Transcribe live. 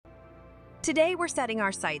Today we're setting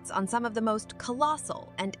our sights on some of the most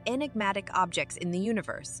colossal and enigmatic objects in the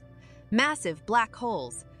universe. Massive black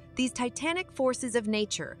holes, these titanic forces of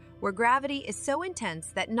nature where gravity is so intense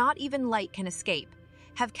that not even light can escape,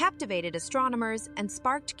 have captivated astronomers and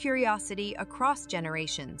sparked curiosity across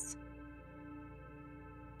generations.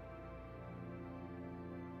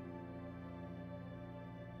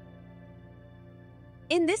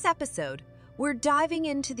 In this episode, we're diving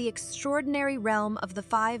into the extraordinary realm of the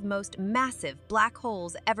 5 most massive black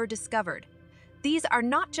holes ever discovered. These are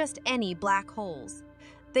not just any black holes.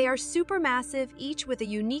 They are supermassive, each with a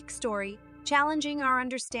unique story, challenging our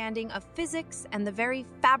understanding of physics and the very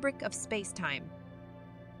fabric of spacetime.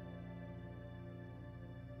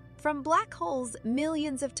 From black holes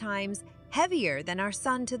millions of times heavier than our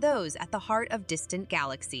sun to those at the heart of distant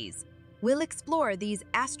galaxies, we'll explore these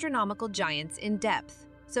astronomical giants in depth.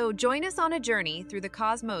 So join us on a journey through the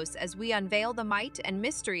cosmos as we unveil the might and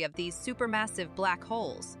mystery of these supermassive black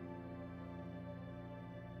holes.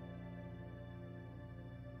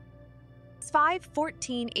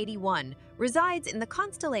 51481 resides in the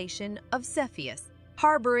constellation of Cepheus,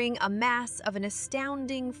 harboring a mass of an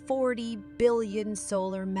astounding 40 billion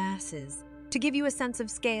solar masses. To give you a sense of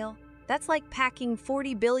scale, that's like packing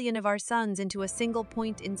 40 billion of our suns into a single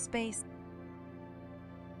point in space.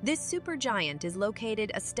 This supergiant is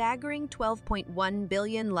located a staggering 12.1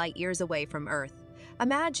 billion light-years away from Earth.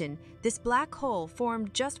 Imagine this black hole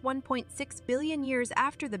formed just 1.6 billion years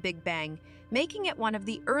after the Big Bang, making it one of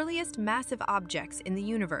the earliest massive objects in the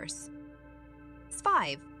universe.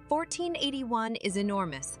 1481 is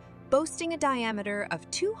enormous, boasting a diameter of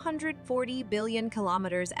 240 billion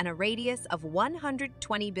kilometers and a radius of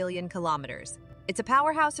 120 billion kilometers. It's a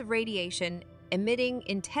powerhouse of radiation, emitting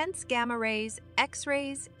intense gamma rays,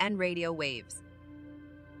 X-rays, and radio waves.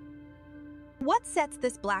 What sets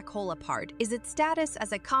this black hole apart is its status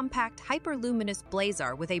as a compact hyperluminous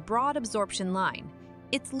blazar with a broad absorption line,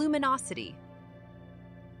 its luminosity.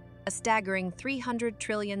 A staggering 300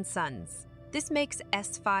 trillion suns. This makes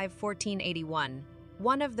S5-1481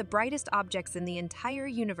 one of the brightest objects in the entire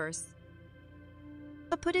universe.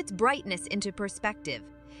 To put its brightness into perspective,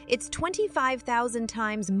 it's 25,000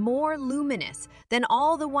 times more luminous than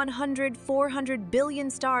all the 400 billion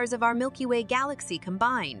stars of our Milky Way galaxy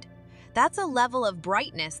combined. That's a level of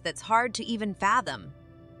brightness that's hard to even fathom.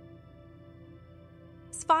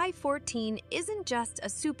 S514 isn't just a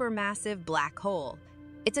supermassive black hole.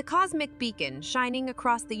 It's a cosmic beacon shining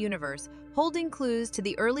across the universe, holding clues to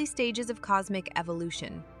the early stages of cosmic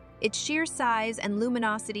evolution. Its sheer size and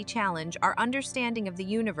luminosity challenge our understanding of the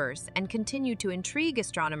universe and continue to intrigue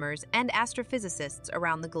astronomers and astrophysicists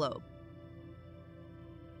around the globe.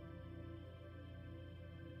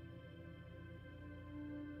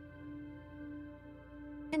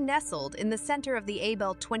 Nestled in the center of the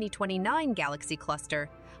Abell 2029 galaxy cluster,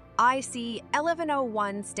 IC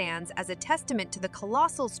 1101 stands as a testament to the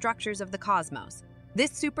colossal structures of the cosmos.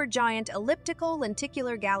 This supergiant elliptical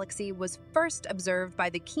lenticular galaxy was first observed by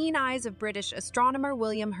the keen eyes of British astronomer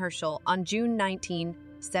William Herschel on June 19,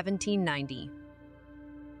 1790.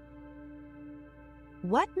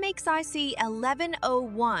 What makes IC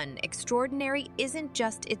 1101 extraordinary isn't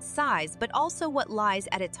just its size, but also what lies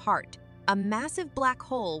at its heart. A massive black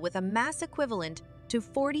hole with a mass equivalent to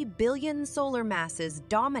 40 billion solar masses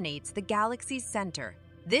dominates the galaxy's center.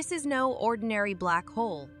 This is no ordinary black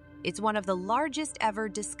hole. It's one of the largest ever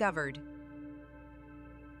discovered.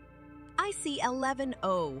 IC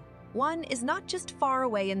 1101 is not just far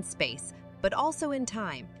away in space, but also in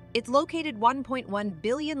time. It's located 1.1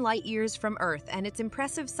 billion light-years from Earth, and its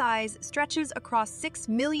impressive size stretches across 6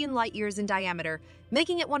 million light-years in diameter,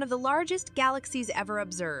 making it one of the largest galaxies ever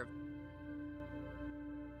observed.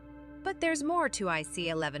 But there's more to IC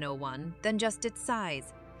 1101 than just its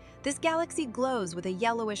size. This galaxy glows with a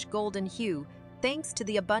yellowish golden hue, thanks to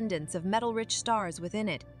the abundance of metal-rich stars within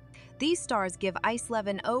it. These stars give IC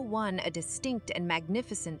 1101 a distinct and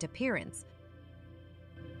magnificent appearance.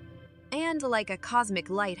 And like a cosmic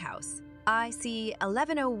lighthouse, IC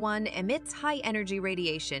 1101 emits high-energy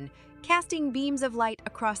radiation, casting beams of light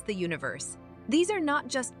across the universe. These are not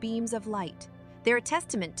just beams of light. They're a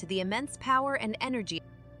testament to the immense power and energy.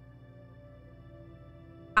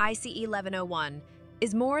 IC 1101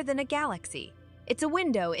 is more than a galaxy. It's a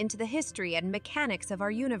window into the history and mechanics of our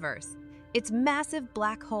universe. Its massive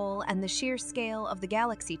black hole and the sheer scale of the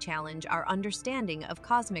galaxy challenge our understanding of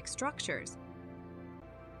cosmic structures.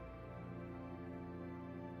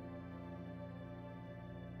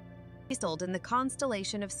 Nestled in the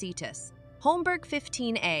constellation of Cepheus, Holmberg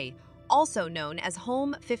 15A, also known as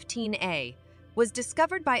Holm 15A, was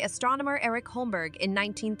discovered by astronomer Erich Holmberg in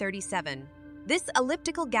 1937. This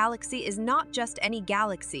elliptical galaxy is not just any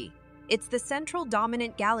galaxy. It's the central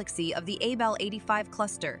dominant galaxy of the Abell 85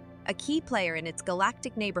 cluster, a key player in its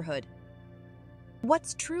galactic neighborhood.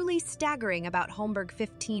 What's truly staggering about Holmberg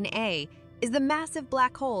 15A is the massive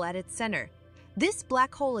black hole at its center. This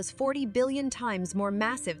black hole is 40 billion times more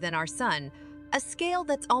massive than our Sun, a scale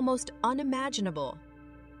that's almost unimaginable.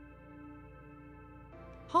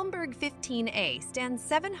 Holmberg 15A stands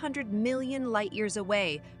 700 million light-years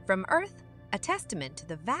away from Earth, a testament to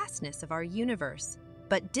the vastness of our universe.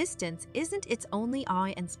 But distance isn't its only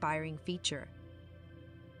awe-inspiring feature.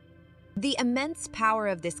 The immense power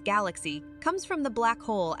of this galaxy comes from the black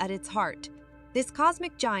hole at its heart. This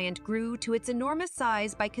cosmic giant grew to its enormous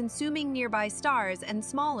size by consuming nearby stars and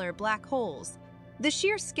smaller black holes. The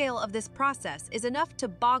sheer scale of this process is enough to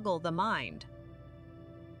boggle the mind.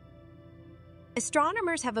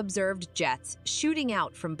 Astronomers have observed jets shooting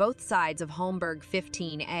out from both sides of Holmberg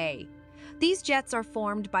 15A. These jets are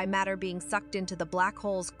formed by matter being sucked into the black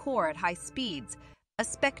hole's core at high speeds, a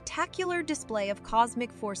spectacular display of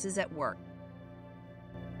cosmic forces at work.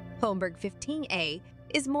 Holmberg 15A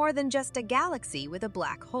is more than just a galaxy with a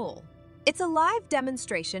black hole. It's a live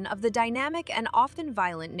demonstration of the dynamic and often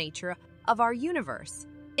violent nature of our universe.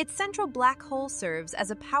 Its central black hole serves as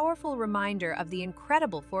a powerful reminder of the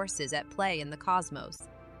incredible forces at play in the cosmos.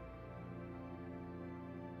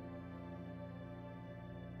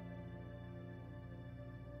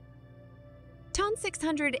 Ton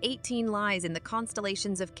 618 lies in the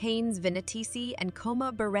constellations of Canes Venatici and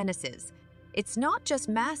Coma Berenices. It's not just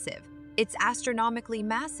massive, it's astronomically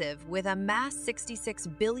massive, with a mass 66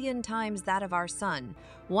 billion times that of our Sun.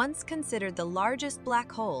 Once considered the largest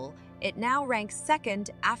black hole, it now ranks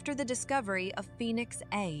second after the discovery of Phoenix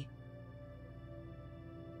A.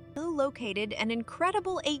 Located an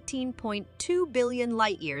incredible 18.2 billion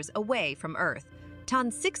light-years away from Earth, Ton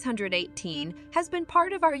 618 has been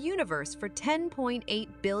part of our universe for 10.8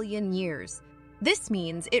 billion years. This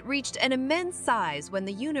means it reached an immense size when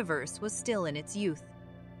the universe was still in its youth.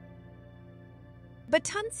 But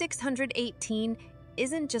Ton 618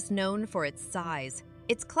 isn't just known for its size.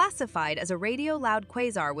 It's classified as a radio-loud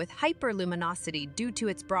quasar with hyperluminosity due to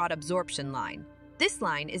its broad absorption line. This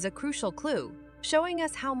line is a crucial clue, showing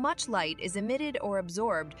us how much light is emitted or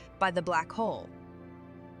absorbed by the black hole.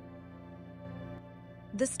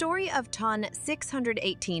 The story of Ton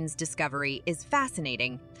 618's discovery is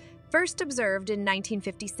fascinating. First observed in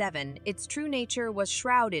 1957, its true nature was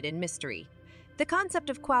shrouded in mystery. The concept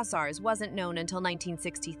of quasars wasn't known until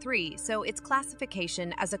 1963, so its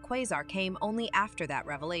classification as a quasar came only after that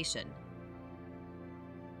revelation.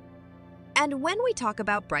 And when we talk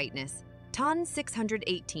about brightness, Ton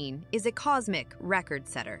 618 is a cosmic record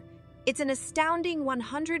setter. It's an astounding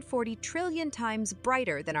 140 trillion times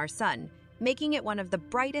brighter than our Sun, making it one of the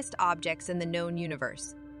brightest objects in the known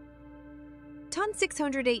universe. Ton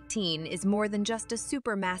 618 is more than just a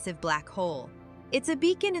supermassive black hole. It's a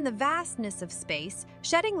beacon in the vastness of space,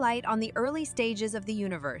 shedding light on the early stages of the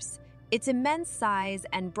universe. Its immense size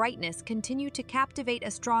and brightness continue to captivate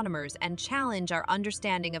astronomers and challenge our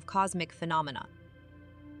understanding of cosmic phenomena.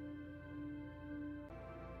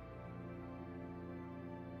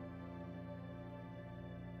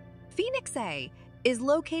 Phoenix A is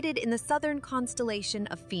located in the southern constellation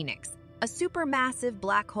of Phoenix, a supermassive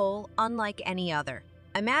black hole unlike any other.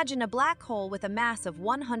 Imagine a black hole with a mass of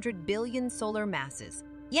 100 billion solar masses.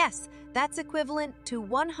 Yes, that's equivalent to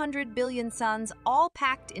 100 billion suns all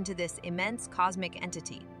packed into this immense cosmic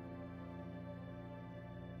entity.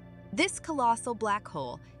 This colossal black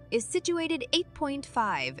hole is situated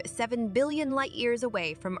 8.57 billion light-years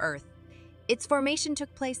away from Earth. Its formation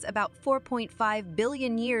took place about 4.5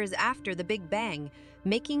 billion years after the Big Bang,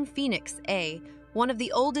 making Phoenix A one of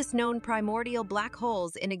the oldest known primordial black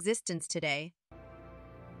holes in existence today.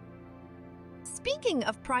 Speaking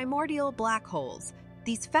of primordial black holes,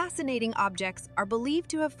 these fascinating objects are believed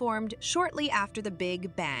to have formed shortly after the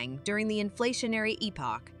Big Bang during the inflationary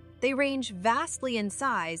epoch. They range vastly in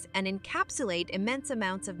size and encapsulate immense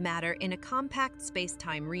amounts of matter in a compact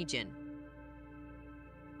spacetime region.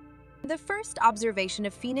 The first observation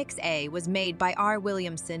of Phoenix A was made by R.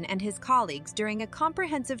 Williamson and his colleagues during a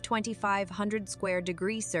comprehensive 2,500 square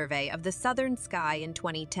degree survey of the southern sky in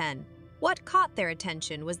 2010. What caught their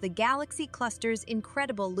attention was the galaxy cluster's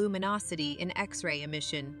incredible luminosity in X-ray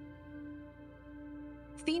emission.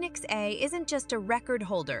 Phoenix A isn't just a record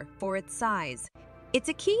holder for its size. It's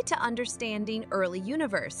a key to understanding early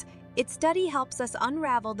universe. Its study helps us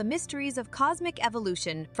unravel the mysteries of cosmic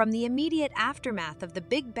evolution from the immediate aftermath of the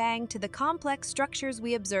Big Bang to the complex structures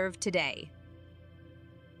we observe today.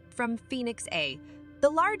 From Phoenix A, the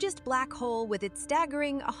largest black hole with its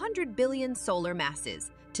staggering 100 billion solar masses,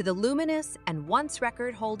 to the luminous and once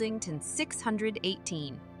record-holding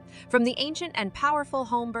 618. From the ancient and powerful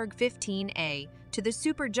Holmberg 15A to the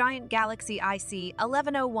supergiant galaxy IC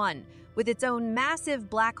 1101 with its own massive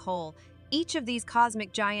black hole, each of these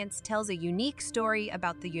cosmic giants tells a unique story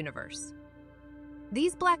about the universe.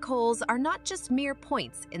 These black holes are not just mere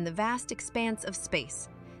points in the vast expanse of space.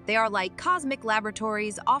 They are like cosmic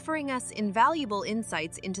laboratories offering us invaluable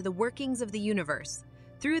insights into the workings of the universe.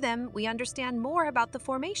 Through them, we understand more about the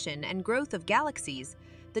formation and growth of galaxies,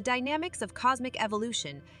 the dynamics of cosmic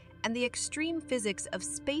evolution, and the extreme physics of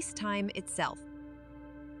space-time itself.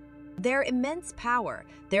 Their immense power,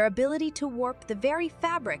 their ability to warp the very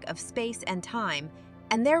fabric of space and time,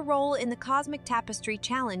 and their role in the cosmic tapestry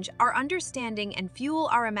challenge our understanding and fuel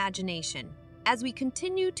our imagination. As we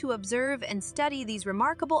continue to observe and study these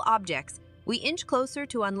remarkable objects, we inch closer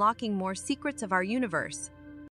to unlocking more secrets of our universe.